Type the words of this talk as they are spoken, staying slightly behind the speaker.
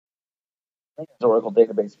Greetings, Oracle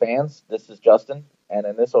Database fans. This is Justin, and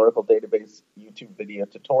in this Oracle Database YouTube video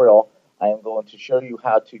tutorial, I am going to show you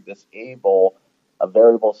how to disable a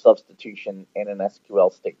variable substitution in an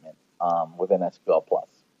SQL statement within Sqlplus.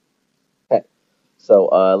 Okay, so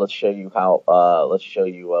let's show you how.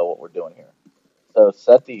 What we're doing here. So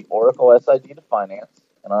set the Oracle SID to finance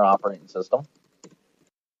in our operating system.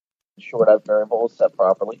 Ensure that variable is set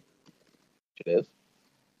properly, which it is,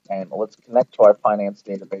 and let's connect to our finance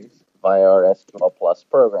database via our Sqlplus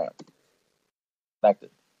program. Connected.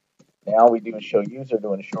 Now we do show user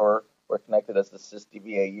to ensure we're connected as the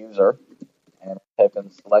sysdba user, and type in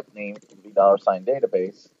select name from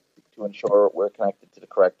 $database to ensure we're connected to the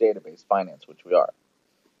correct database, finance, which we are.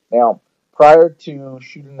 Now, prior to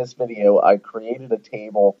shooting this video, I created a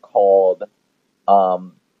table called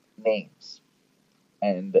names.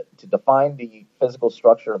 And to define the physical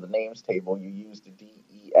structure of the names table, you use the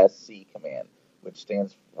DESC command,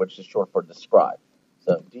 which is short for describe.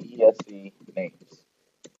 So DESC names.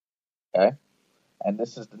 Okay? And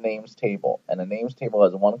this is the names table. And the names table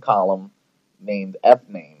has one column named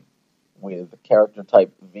fname with character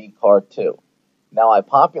type vcar2. Now I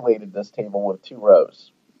populated this table with 2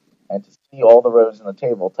 rows. And to see all the rows in the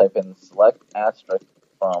table, type in select asterisk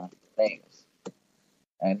from names.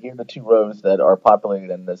 And here are the 2 rows that are populated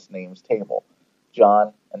in this names table,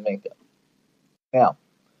 John and Minka. Now,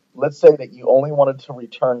 let's say that you only wanted to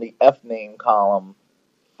return the fname column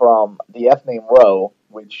from the fname row,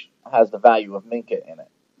 which has the value of Minka in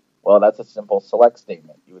it. Well, that's a simple select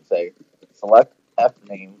statement. You would say select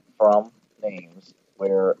fname from names,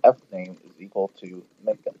 where fname is equal to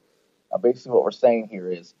Minka. Now, basically what we're saying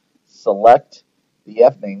here is select the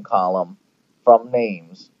fname column from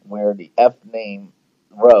names, where the fname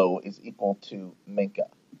row is equal to Minka.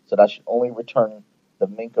 So that should only return the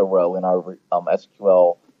Minka row in our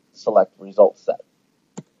SQL select result set.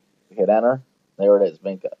 We hit enter. There it is,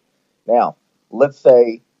 Minka. Now, let's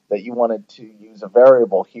say that you wanted to use a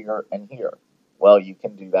variable here and here. Well, you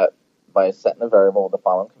can do that by setting a variable with the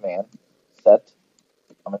following command.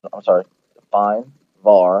 Define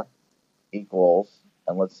var equals,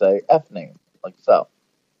 and let's say fname, like so.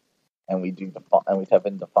 And we type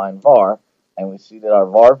in define var, and we see that our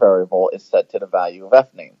var variable is set to the value of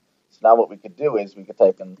fname. So now what we could do is we could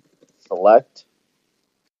type in select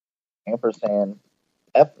ampersand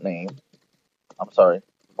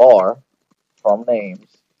var from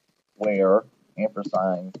names, where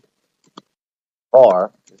ampersand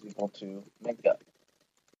var is equal to Minka.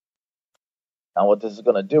 Now what this is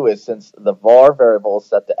going to do is, since the var variable is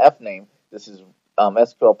set to fname, this is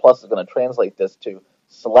Sqlplus is going to translate this to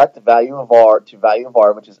select value of var to value of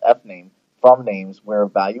var, which is fname, from names, where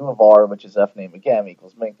value of r, which is fname again,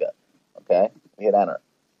 equals Minka. Okay, we hit enter,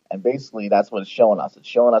 and basically that's what it's showing us. It's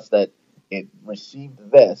showing us that it received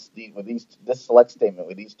this select statement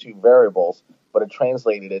with these 2 variables, but it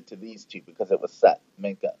translated it to these 2 because it was set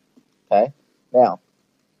Minka. Okay, now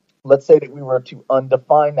let's say that we were to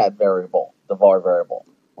undefine that variable, the var variable.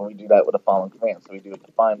 When we do that with the following command, so we do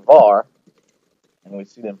define var, and we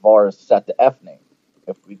see that var is set to fname.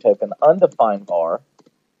 If we type in undefined var,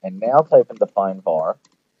 and now type in define var,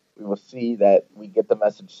 we will see that we get the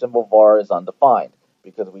message symbol var is undefined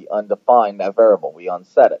because we undefined that variable. We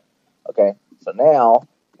unset it. Okay, so now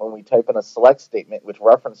when we type in a select statement which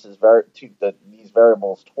references these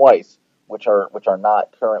variables twice, which are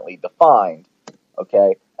not currently defined,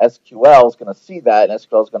 okay, SQL is going to see that, and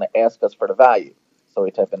SQL is going to ask us for the value. So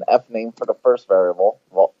we type in fname for the first variable,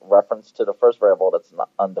 reference to the first variable that's not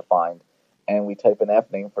undefined, and we type in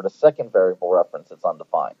fname for the second variable reference that's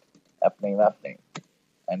undefined, fname,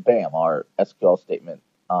 and bam, our SQL statement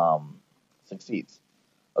succeeds.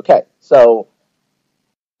 Okay, so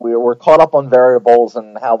we're caught up on variables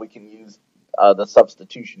and how we can use the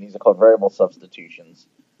substitution. These are called variable substitutions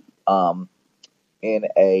in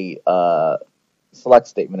a select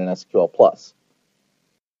statement in Sqlplus.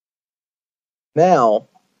 Now,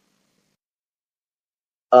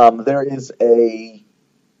 there is a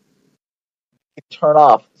turn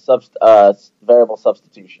off variable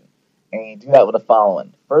substitution, and you do that with the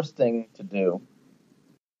following. First thing to do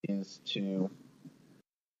is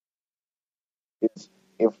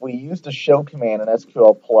if we use the show command in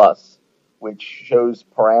Sqlplus, which shows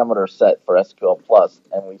parameter set for Sqlplus,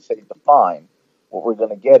 and we say define, what we're going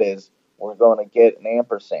to get is we're going to get an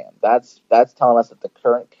ampersand. That's telling us that the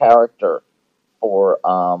current character for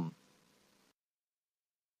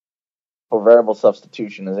variable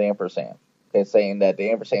substitution is ampersand. Okay, saying that the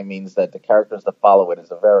ampersand means that the characters that follow it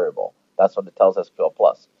is a variable. That's what it tells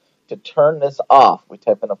Sqlplus. To turn this off, we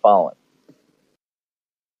type in the following.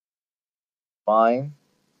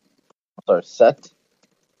 Set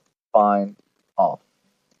find off.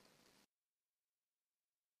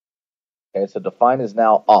 Okay, so define is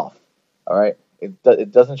now off. All right,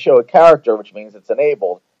 it doesn't show a character, which means it's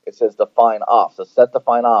enabled. It says define off. So set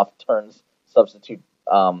define off turns substitution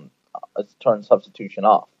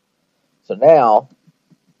off. So now,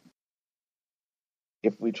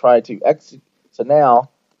 if we try to execute, so now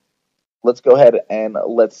let's go ahead and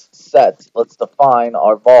let's define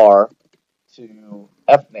our var to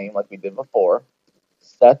fname like we did before.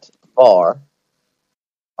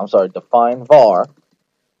 Define var,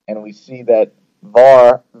 and we see that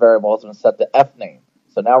var variable has been set to fname.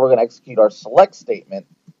 So now we're going to execute our select statement,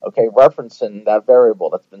 okay, referencing that variable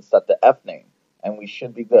that's been set to fname, and we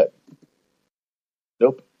should be good.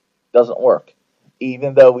 Nope, doesn't work,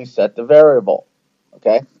 even though we set the variable.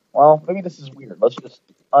 Okay, well, maybe this is weird. Let's just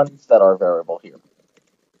unset our variable here,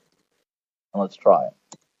 and let's try it.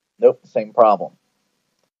 Nope, same problem.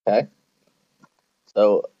 Okay,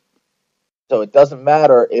 so it doesn't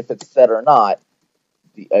matter if it's set or not.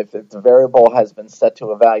 If the variable has been set to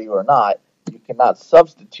a value or not, you cannot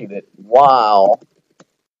substitute it while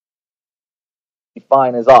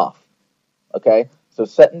define is off. Okay, so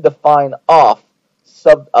set and define off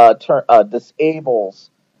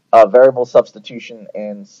disables variable substitution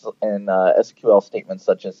in SQL statements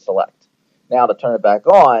such as select. Now to turn it back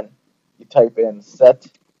on, you type in set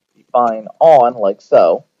define on like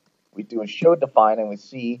so. We do a show define, and we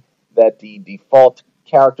see that the default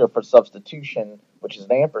character for substitution, which is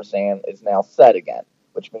an ampersand, is now set again,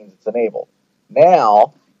 which means it's enabled.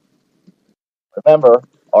 Now, remember,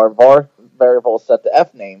 our var variable is set to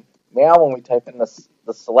fname. Now when we type in the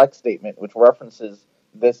select statement, which references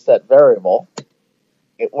this set variable,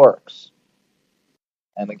 it works.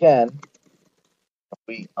 And again, if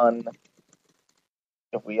we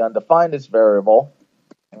undefine this variable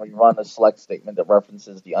and we run a select statement that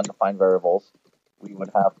references the undefined variables, we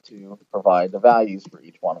would have to provide the values for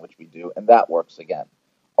each one, which we do, and that works again.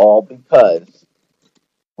 All because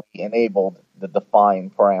we enabled the define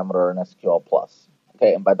parameter in Sqlplus.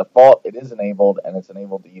 Okay, and by default, it is enabled, and it's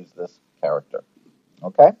enabled to use this character.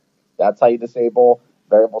 Okay, that's how you disable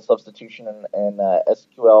variable substitution in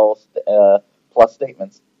SQL plus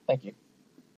statements. Thank you.